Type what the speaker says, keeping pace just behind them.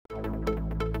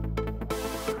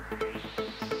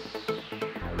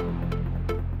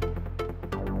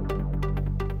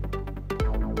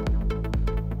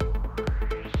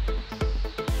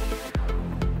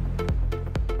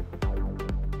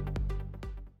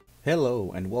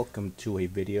Hello and welcome to a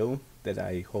video that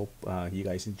I hope you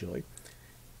guys enjoy.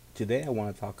 Today I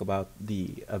want to talk about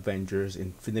the Avengers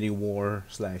Infinity War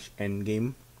slash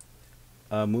Endgame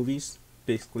movies.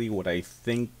 Basically what I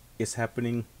think is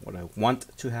happening, what I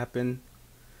want to happen,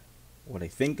 what I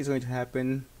think is going to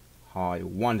happen, how I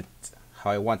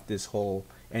want this whole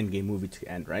Endgame movie to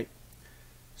end, right?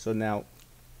 So now,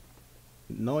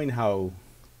 knowing how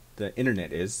the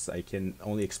internet is, I can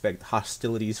only expect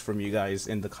hostilities from you guys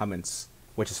in the comments,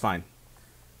 which is fine.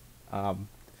 Um,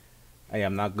 I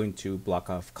am not going to block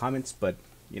off comments, but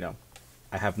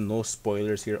I have no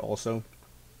spoilers here also.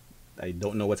 I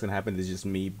don't know what's going to happen. This is just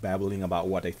me babbling about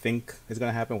what I think is going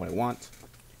to happen, what I want,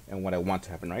 and what I want to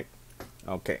happen, right?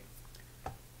 Okay.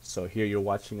 So here you're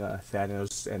watching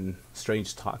Thanos and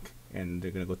Strange talk, and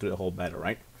they're going to go through the whole battle,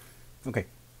 right? Okay.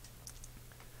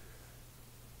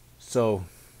 So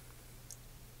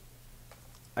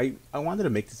I wanted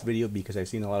to make this video because I've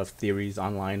seen a lot of theories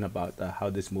online about how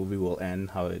this movie will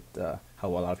end, how a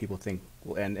lot of people think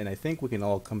will end, and I think we can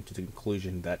all come to the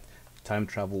conclusion that time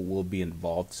travel will be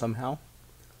involved somehow.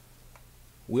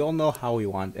 We all know how we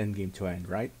want Endgame to end,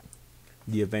 right?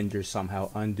 The Avengers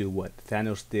somehow undo what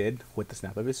Thanos did with the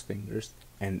snap of his fingers,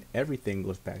 and everything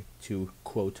goes back to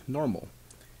quote normal.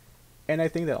 And I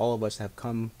think that all of us have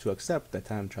come to accept that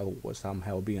time travel will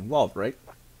somehow be involved, right?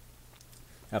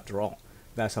 After all,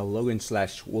 that's how Logan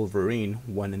slash Wolverine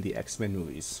won in the X-Men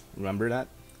movies. Remember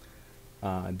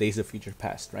that? Days of Future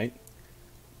Past, right?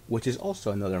 Which is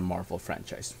also another Marvel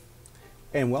franchise.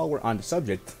 And while we're on the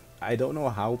subject, I don't know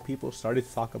how people started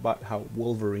to talk about how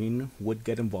Wolverine would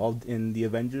get involved in the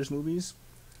Avengers movies.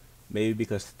 Maybe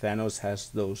because Thanos has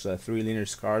those three linear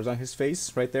scars on his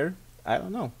face right there. I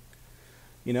don't know.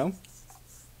 You know?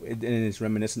 And it's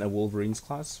reminiscent of Wolverine's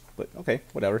claws. But okay,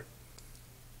 whatever.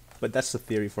 But that's a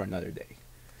theory for another day.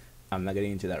 I'm not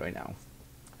getting into that right now.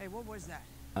 Hey, what was that?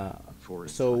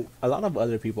 So a lot of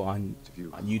other people on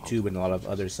YouTube and a lot of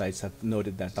other sites have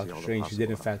noted that Doctor Strange did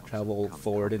in fact travel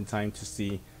forward in time to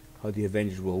see how the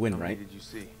Avengers will win, right? Did you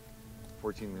see?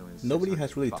 14 million. Nobody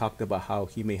has really talked about how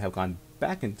he may have gone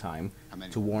back in time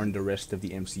to warn the rest of the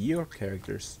MCU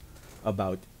characters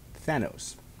about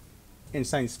Thanos. In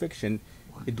science fiction,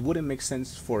 it wouldn't make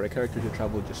sense for a character to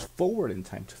travel just forward in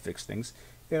time to fix things.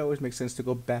 It always makes sense to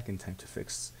go back in time to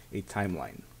fix a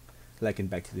timeline, like in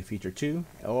Back to the Future 2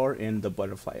 or in The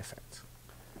Butterfly Effect.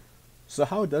 So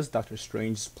how does Doctor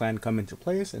Strange's plan come into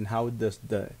place, and how does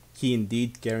he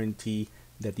indeed guarantee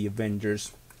that the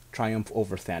Avengers triumph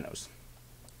over Thanos?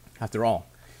 After all,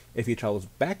 if he travels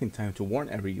back in time to warn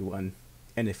everyone,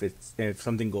 and if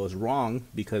something goes wrong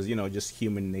because just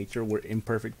human nature, we're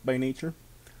imperfect by nature,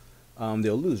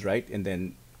 they'll lose, right?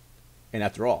 And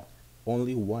after all,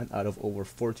 only one out of over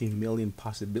 14 million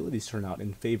possibilities turn out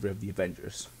in favor of the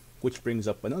Avengers. Which brings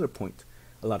up another point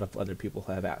a lot of other people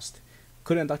have asked.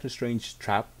 Couldn't Doctor Strange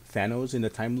trap Thanos in the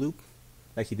time loop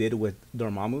like he did with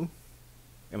Dormammu?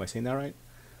 Am I saying that right?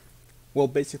 Well,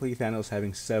 basically Thanos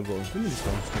having several Infinity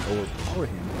Stones can overpower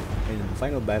him, and in the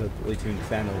final battle between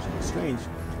Thanos and Strange,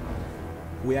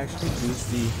 we actually do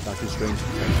see Doctor Strange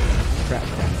trap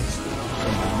Thanos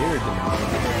in the mirror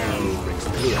dimension and breaks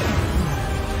through it.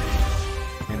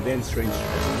 And then Strange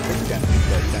tries to trick Thanos,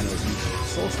 but Thanos uses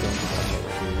Soul Stone to find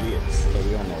out who he is, so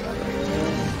we all know that,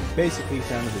 right? Basically,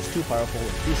 Thanos is too powerful and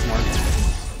too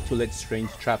smart to let Strange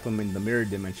trap him in the mirror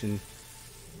dimension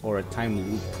or a time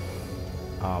loop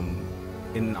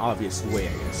in an obvious way,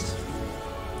 I guess.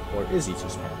 Or is he too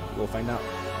smart? We'll find out.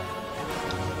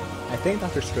 I think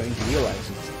Doctor Strange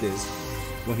realizes this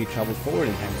when he traveled forward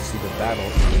in time to see the battle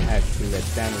and had to let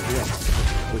Thanos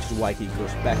win, which is why he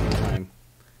goes back in time.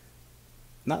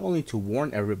 Not only to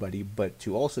warn everybody, but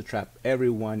to also trap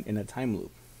everyone in a time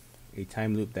loop. A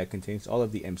time loop that contains all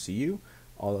of the MCU,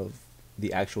 all of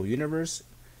the actual universe,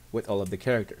 with all of the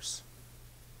characters.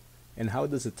 And how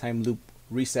does the time loop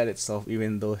reset itself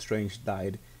even though Strange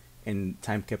died and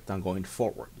time kept on going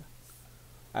forward?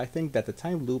 I think that the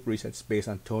time loop resets based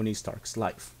on Tony Stark's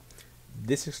life.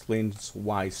 This explains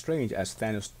why Strange asked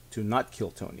Thanos to not kill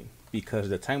Tony, because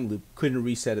the time loop couldn't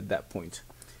reset at that point.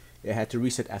 It had to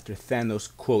reset after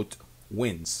Thanos, quote,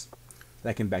 wins.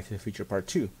 Like in Back to the Future Part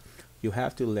 2. You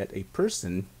have to let a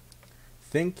person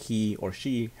think he or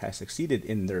she has succeeded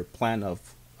in their plan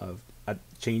of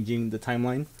changing the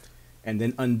timeline, and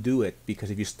then undo it, because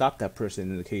if you stop that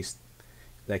person, in the case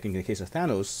of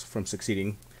Thanos, from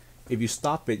succeeding, if you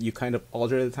stop it, you kind of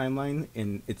alter the timeline,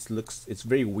 and it's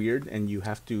very weird, and you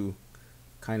have to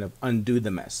kind of undo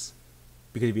the mess.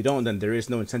 Because if you don't, then there is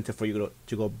no incentive for you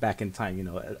to go back in time,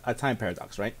 a time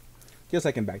paradox, right? Just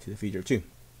like in Back to the Future 2.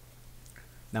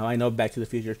 Now, I know Back to the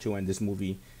Future 2 and this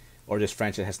movie or this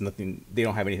franchise has nothing. They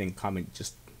don't have anything in common,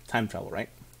 just time travel, right?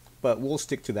 But we'll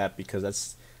stick to that because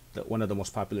that's one of the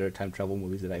most popular time travel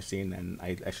movies that I've seen, and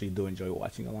I actually do enjoy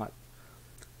watching a lot.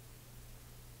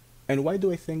 And why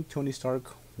do I think Tony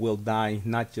Stark will die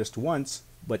not just once,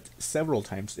 but several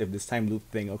times if this time loop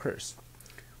thing occurs?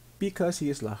 Because he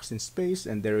is lost in space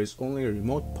and there is only a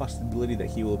remote possibility that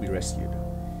he will be rescued.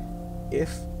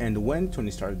 If and when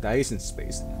Tony Stark dies in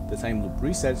space, the time loop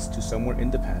resets to somewhere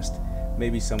in the past,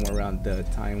 maybe somewhere around the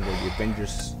time where the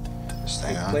Avengers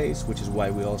take place, which is why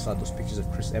we all saw those pictures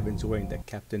of Chris Evans wearing the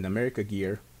Captain America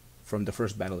gear from the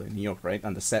first battle in New York, right,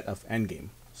 on the set of Endgame.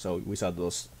 So we saw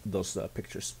those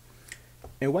pictures.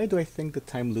 And why do I think the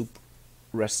time loop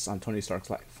rests on Tony Stark's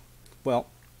life? Well,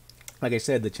 like I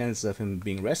said, the chances of him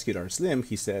being rescued are slim.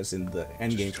 He says in the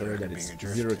Endgame trailer that it's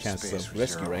zero chances of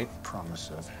rescue, right?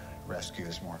 Promise of rescue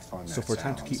is more fun so for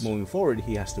time to keep moving forward,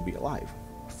 he has to be alive.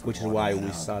 Which is why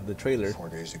we saw the trailer,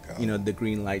 the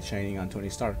green light shining on Tony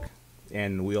Stark.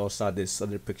 And we all saw this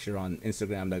other picture on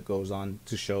Instagram that goes on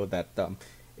to show that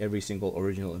every single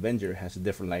original Avenger has a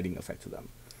different lighting effect to them.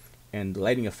 And the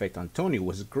lighting effect on Tony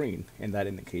was green, and that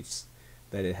indicates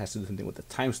that it has to do something with the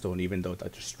time stone, even though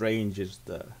Doctor Strange is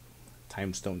the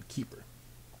time stone keeper.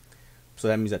 So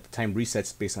that means that the time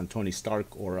resets based on Tony Stark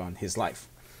or on his life.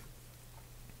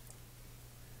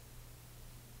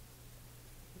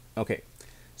 Okay,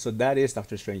 so that is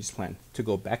Doctor Strange's plan, to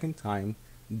go back in time,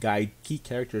 guide key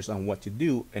characters on what to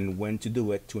do and when to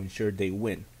do it to ensure they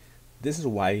win. This is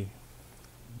why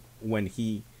when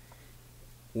he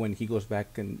goes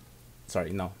back and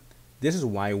this is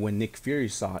why when Nick Fury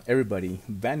saw everybody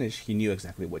vanish, he knew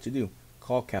exactly what to do.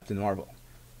 Call Captain Marvel.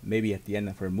 Maybe at the end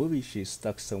of her movie, she's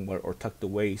stuck somewhere or tucked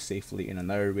away safely in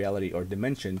another reality or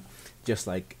dimension, just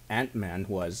like Ant-Man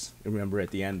was. Remember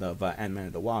at the end of Ant-Man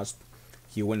and the Wasp,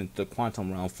 he went into the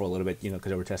quantum realm for a little bit, because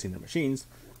they were testing their machines.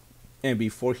 And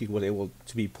before he was able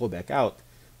to be pulled back out,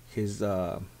 his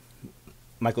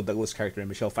Michael Douglas character and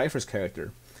Michelle Pfeiffer's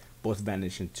character both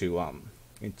vanished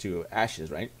into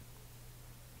ashes, right?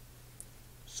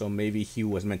 So maybe he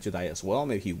was meant to die as well.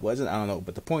 Maybe he wasn't. I don't know.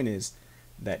 But the point is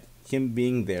that him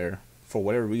being there for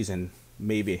whatever reason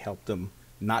maybe helped him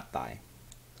not die.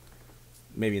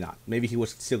 Maybe not. Maybe he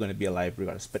was still going to be alive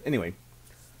regardless. But anyway,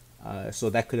 so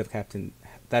that could have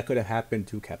happened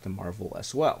to Captain Marvel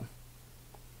as well.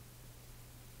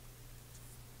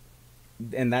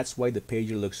 And that's why the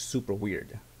pager looks super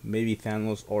weird. Maybe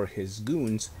Thanos or his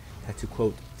goons had to,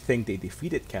 quote, think they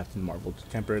defeated Captain Marvel to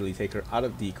temporarily take her out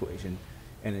of the equation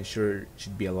and ensure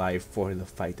she'd be alive for the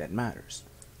fight that matters.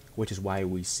 Which is why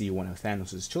we see one of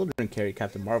Thanos' children carry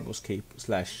Captain Marvel's cape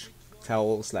 /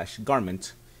 towel /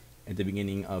 garment at the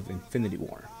beginning of Infinity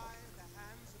War.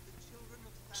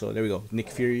 So there we go.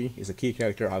 Nick Fury is a key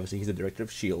character. Obviously, he's the director of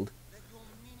S.H.I.E.L.D.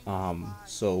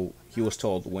 So he was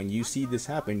told, when you see this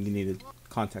happen, you need to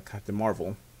contact Captain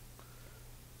Marvel.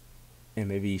 And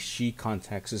maybe she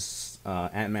contacts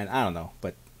Ant-Man. I don't know,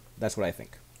 but that's what I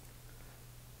think.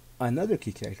 Another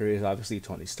key character is obviously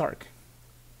Tony Stark.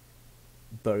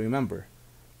 But remember,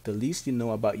 the least you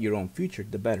know about your own future,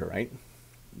 the better, right?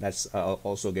 That's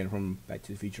also again from Back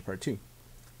to the Future Part 2.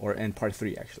 And Part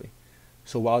 3, actually.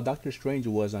 So while Doctor Strange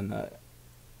was on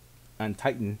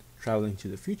Titan traveling to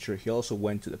the future, he also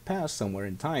went to the past somewhere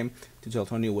in time to tell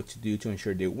Tony what to do to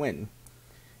ensure they win.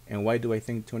 And why do I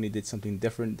think Tony did something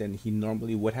different than he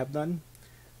normally would have done?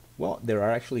 Well, there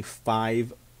are actually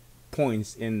 5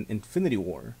 points in Infinity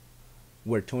War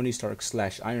where Tony Stark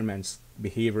 / Iron Man's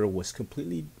behavior was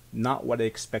completely not what I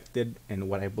expected and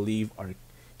what I believe are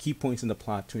key points in the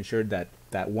plot to ensure that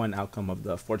that one outcome of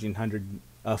the 14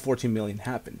 million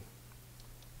happened.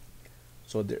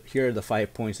 So here are the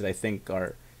 5 points that I think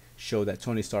show that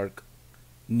Tony Stark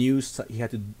knew he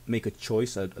had to make a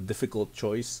choice, a difficult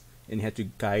choice, and he had to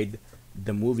guide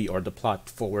the movie or the plot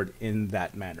forward in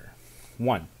that manner.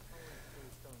 1.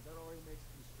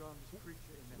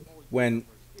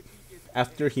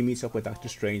 After he meets up with Doctor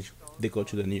Strange, they go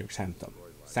to the New York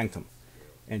Sanctum,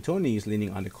 and Tony is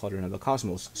leaning on the cauldron of the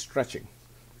cosmos, stretching.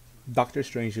 Doctor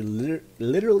Strange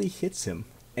literally hits him,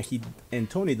 and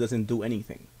Tony doesn't do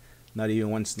anything. Not even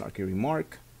one snarky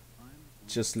remark,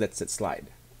 just lets it slide.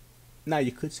 Now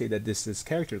you could say that this is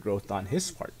character growth on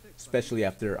his part, especially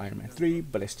after Iron Man 3,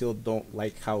 but I still don't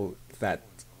like how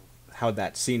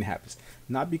that scene happens.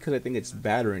 Not because I think it's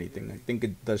bad or anything. I think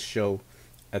it does show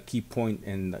a key point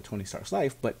in Tony Stark's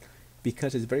life, but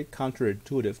because it's very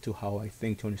counterintuitive to how I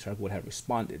think Tony Stark would have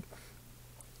responded.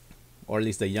 Or at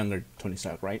least the younger Tony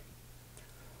Stark, right?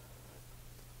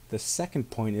 The second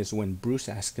point is when Bruce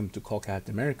asks him to call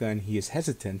Captain America and he is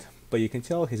hesitant, but you can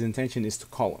tell his intention is to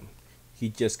call him. he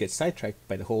just gets sidetracked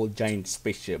by the whole giant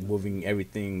spaceship moving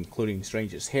everything, including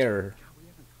Strange's hair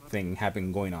thing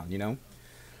happening going on, you know?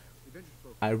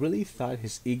 I really thought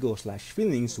his ego slash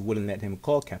feelings wouldn't let him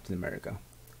call Captain America.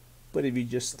 But if you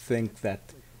just think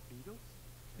that,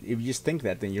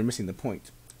 then you're missing the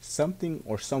point. Something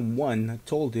or someone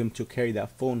told him to carry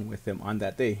that phone with him on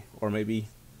that day, or maybe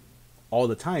all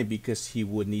the time, because he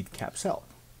would need Cap's help.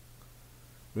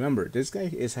 Remember, this guy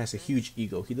has a huge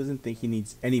ego. He doesn't think he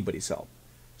needs anybody's help.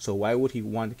 So why would he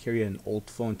want to carry an old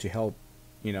phone to help,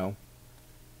 to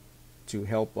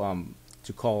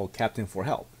call Captain for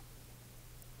help?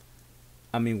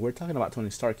 I mean, we're talking about Tony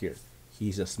Stark here.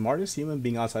 He's the smartest human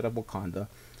being outside of Wakanda,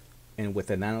 and with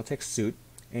a nanotech suit,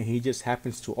 and he just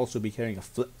happens to also be carrying a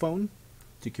flip phone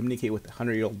to communicate with the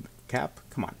 100-year-old Cap.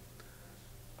 Come on.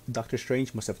 Doctor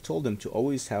Strange must have told him to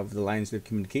always have the lines of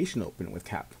communication open with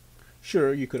Cap.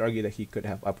 Sure, you could argue that he could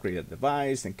have upgraded the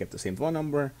device and kept the same phone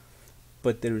number,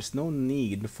 but there is no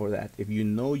need for that if you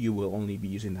know you will only be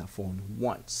using that phone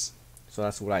once. So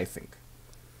that's what I think.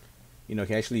 He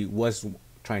actually was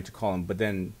trying to call him, but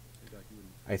then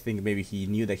I think maybe he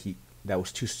knew that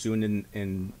was too soon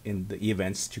in the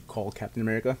events to call Captain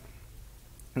America.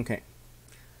 Okay.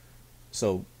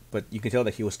 So, but you can tell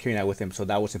that he was carrying that with him, so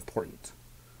that was important.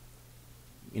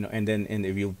 And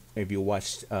if you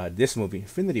watched this movie,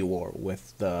 Infinity War,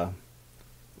 with the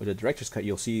director's cut,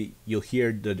 you'll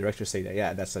hear the director say that,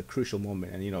 yeah, that's a crucial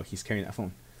moment, and he's carrying that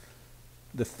phone.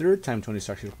 The third time Tony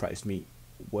Stark surprised me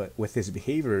with his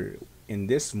behavior in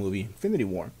this movie, Infinity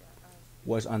War,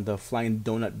 was on the flying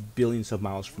donut billions of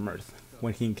miles from Earth,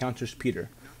 when he encounters Peter.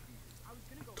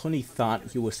 Tony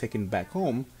thought he was taken back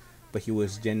home, but he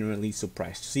was genuinely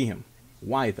surprised to see him.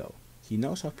 Why though? He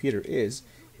knows how Peter is,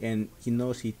 and he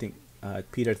knows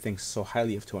Peter thinks so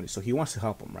highly of Tony, so he wants to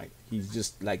help him, right? He's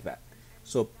just like that.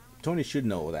 So Tony should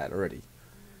know that already.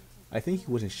 I think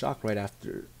he was in shock right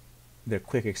after their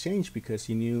quick exchange, because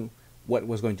he knew what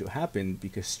was going to happen,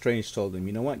 because Strange told him,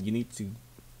 you know what, you need to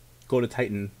go to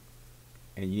Titan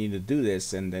and you need to do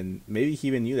this. And then maybe he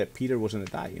even knew that Peter was going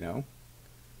to die,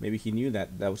 maybe he knew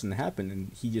that was going to happen,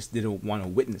 and he just didn't want to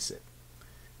witness it.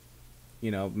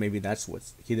 Maybe that's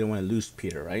he didn't want to lose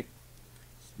Peter, right?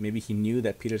 Maybe he knew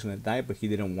that Peter's going to die, but he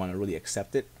didn't want to really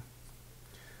accept it.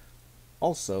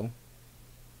 Also,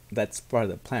 that's part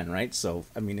of the plan, right? So,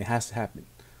 I mean, it has to happen.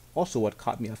 Also, what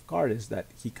caught me off guard is that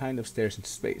he kind of stares into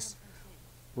space.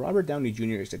 Robert Downey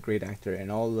Jr. is a great actor,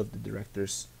 and all of the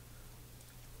directors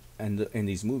in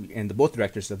these movies, and both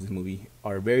directors of this movie,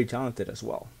 are very talented as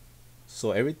well.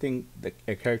 So everything that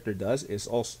a character does is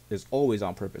always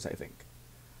on purpose, I think.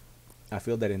 I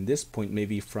feel that in this point,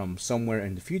 maybe from somewhere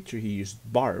in the future, he used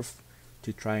Barf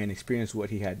to try and experience what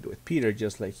he had with Peter,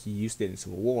 just like he used it in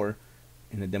Civil War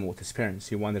in the demo with his parents.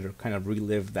 He wanted to kind of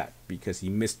relive that because he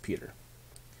missed Peter.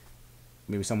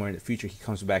 Maybe somewhere in the future he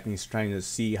comes back and he's trying to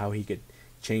see how he could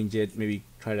change it, maybe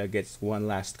try to get one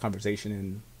last conversation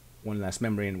and one last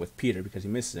memory in with Peter because he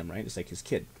misses him, right? It's like his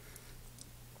kid.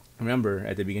 Remember,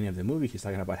 at the beginning of the movie, he's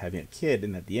talking about having a kid,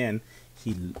 and at the end,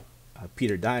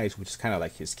 Peter dies, which is kind of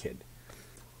like his kid.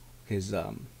 His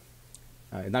not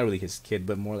really his kid,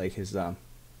 but more like his what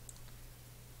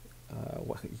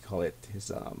do you call it?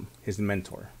 His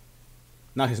mentor,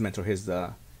 not his mentor, his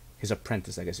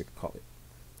apprentice, I guess you could call it.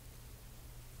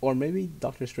 Or maybe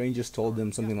Doctor Strange just told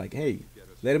him something like, "Hey,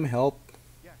 let him help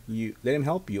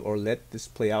you, or let this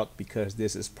play out because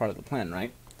this is part of the plan,"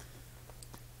 right?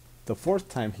 The fourth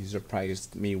time he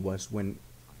surprised me was when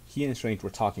he and Strange were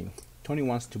talking. Tony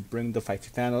wants to bring the fight to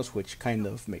Thanos, which kind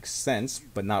of makes sense,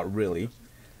 but not really.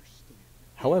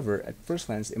 However, at first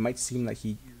glance, it might seem like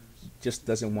he just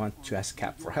doesn't want to ask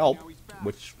Cap for help,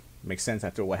 which makes sense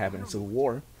after what happened in Civil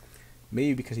War.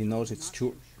 Maybe because he knows it's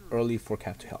too early for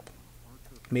Cap to help.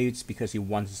 Maybe it's because he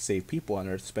wants to save people on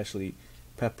Earth, especially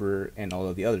Pepper and all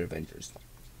of the other Avengers.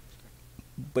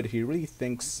 But if he really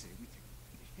thinks,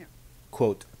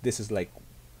 quote, this is like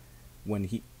when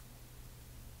he...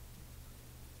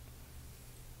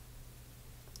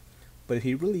 But if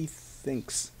he really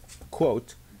thinks,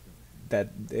 quote, that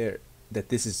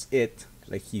this is it,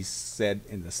 like he said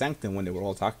in the Sanctum when they were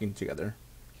all talking together,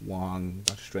 Wong,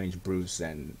 Doctor Strange, Bruce,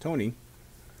 and Tony,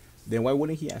 then why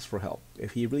wouldn't he ask for help?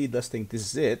 If he really does think this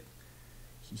is it,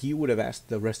 he would have asked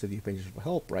the rest of the Avengers for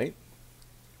help, right?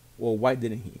 Well, why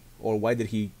didn't he? Or why did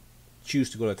he choose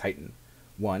to go to Titan?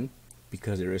 One,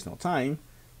 because there is no time.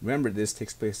 Remember, this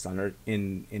takes place on Earth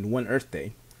in one Earth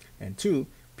day. And two,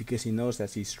 because he knows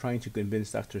that he's trying to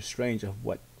convince Doctor Strange of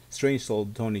what Strange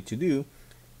told Tony to do,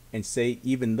 and say,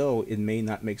 even though it may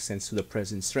not make sense to the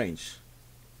present Strange.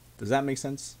 Does that make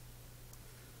sense?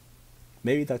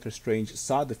 Maybe Doctor Strange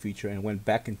saw the future and went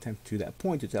back in time to that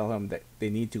point to tell him that they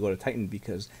need to go to Titan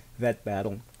because that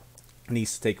battle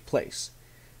needs to take place.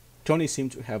 Tony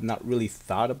seemed to have not really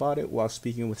thought about it while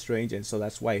speaking with Strange, and so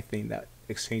that's why I think that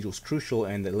exchange was crucial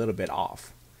and a little bit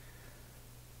off.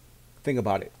 Think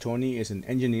about it. Tony is an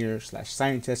engineer slash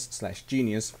scientist slash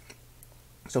genius,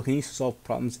 so he needs to solve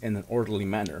problems in an orderly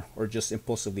manner, or just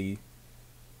impulsively.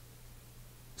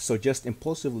 So just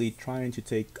impulsively trying to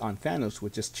take on Thanos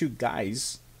with just two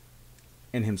guys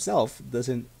and himself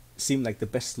doesn't seem like the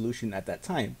best solution at that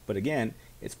time. But again,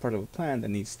 it's part of a plan that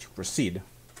needs to proceed.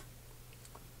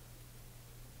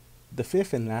 The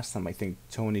fifth and last time I think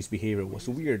Tony's behavior was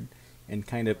weird and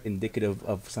kind of indicative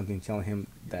of something telling him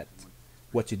that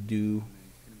what to do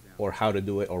or how to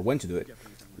do it or when to do it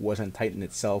wasn't Titan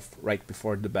itself right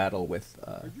before the battle with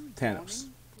Thanos.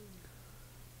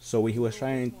 So when he was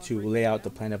trying to lay out the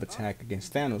plan of attack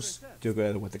against Thanos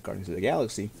together with the Guardians of the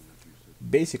Galaxy,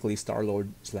 basically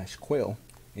Star-Lord slash Quill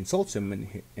insults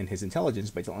him in his intelligence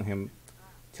by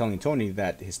telling Tony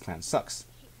that his plan sucks.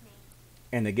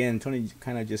 And again, Tony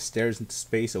kind of just stares into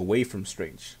space away from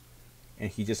Strange, and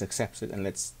he just accepts it and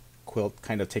lets Quill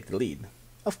kind of take the lead.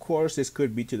 Of course, this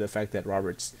could be to the fact that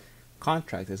Robert's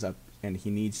contract is up and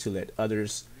he needs to let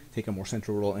others take a more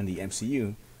central role in the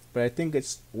MCU. But I think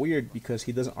it's weird because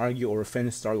he doesn't argue or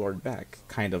offend Star-Lord back,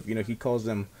 kind of. You know, he calls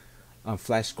them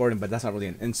Flash Gordon, but that's not really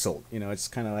an insult. You know, it's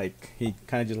kind of like he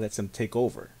kind of just lets him take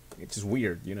over. It's just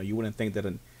weird. You know, you wouldn't think that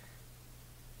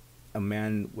a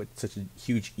man with such a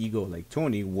huge ego like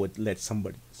Tony would let some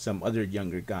other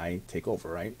younger guy take over,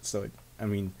 right? So, I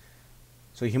mean,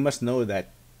 so he must know that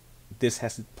this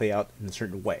has to play out in a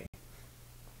certain way.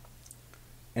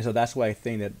 And so that's why I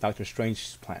think that Doctor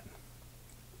Strange's plan.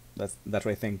 That's what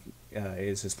I think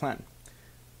is his plan.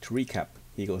 To recap,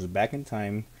 he goes back in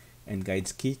time and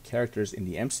guides key characters in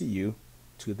the MCU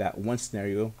to that one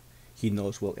scenario he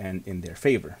knows will end in their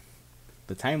favor.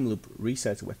 The time loop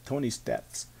resets with Tony's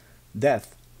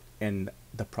death, and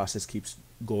the process keeps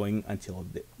going until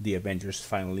the Avengers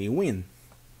finally win.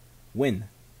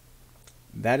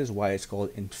 That is why it's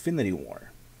called Infinity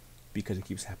War, because it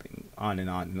keeps happening on and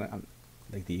on,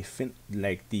 like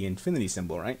the infinity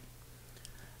symbol, right?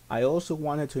 I also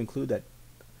wanted to include that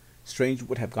Strange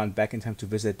would have gone back in time to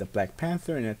visit the Black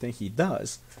Panther, and I think he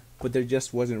does, but there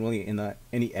just wasn't really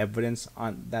any evidence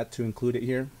on that to include it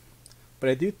here. But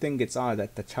I do think it's odd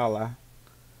that T'Challa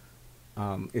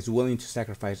is willing to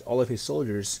sacrifice all of his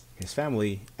soldiers, his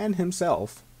family, and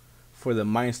himself for the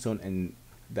Mind Stone and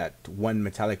that one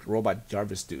metallic robot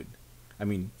Jarvis dude. I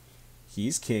mean,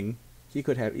 he's king. He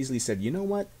could have easily said, you know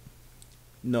what?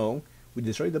 No, we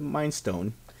destroyed the Mind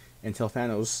Stone and tell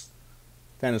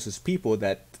Thanos' people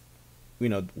that, you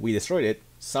know, we destroyed it.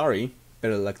 Sorry,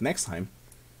 better luck next time.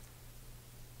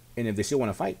 And if they still want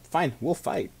to fight, fine, we'll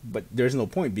fight. But there's no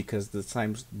point because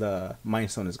the Mind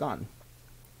Stone is gone.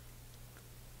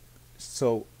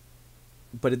 So,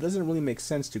 but it doesn't really make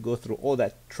sense to go through all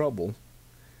that trouble.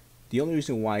 The only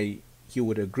reason why he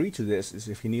would agree to this is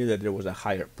if he knew that there was a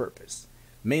higher purpose.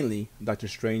 Mainly, Doctor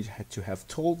Strange had to have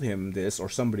told him this, or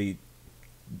somebody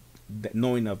that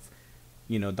knowing of,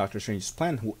 you know, Doctor Strange's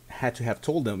plan had to have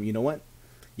told him, you know what,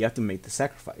 you have to make the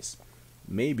sacrifice.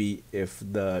 Maybe if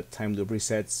the time loop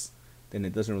resets, then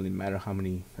it doesn't really matter how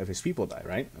many of his people die,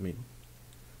 right? I mean,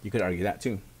 you could argue that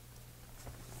too.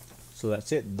 So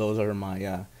that's it. Those are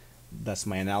my that's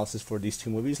my analysis for these two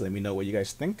movies. Let me know what you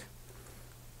guys think,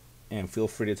 and feel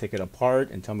free to take it apart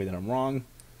and tell me that I'm wrong.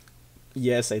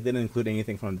 Yes, I didn't include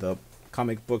anything from the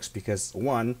comic books because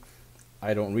 1,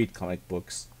 I don't read comic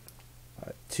books.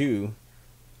 2,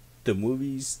 the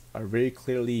movies are very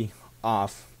clearly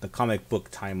off the comic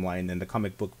book timeline and the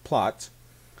comic book plot,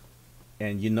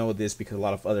 and you know this because a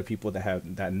lot of other people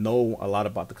that know a lot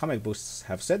about the comic books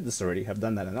have said this already, have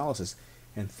done that analysis.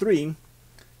 And 3,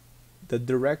 the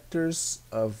directors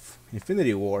of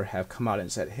Infinity War have come out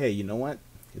and said, hey, you know what,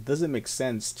 it doesn't make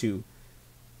sense to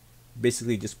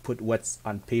basically just put what's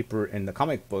on paper in the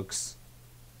comic books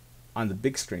on the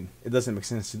big screen. It doesn't make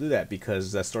sense to do that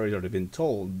because the story's already been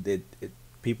told.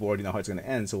 People already know how it's going to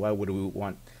end, so why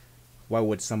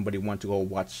would somebody want to go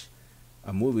watch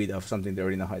a movie of something they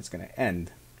already know how it's going to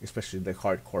end, especially the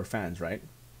hardcore fans, right?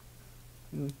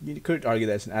 You could argue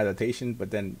that it's an adaptation,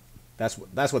 but then that's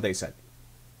what they said.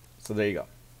 So there you go.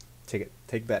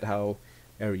 Take that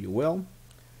however you will.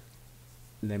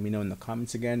 Let me know in the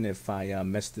comments again if I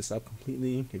messed this up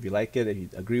completely. If you like it, if you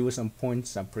agree with some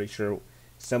points, I'm pretty sure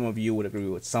some of you would agree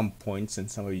with some points,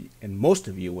 and most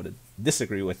of you would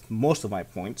disagree with most of my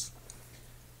points.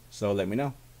 So let me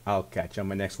know. I'll catch you on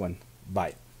my next one.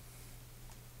 Bye.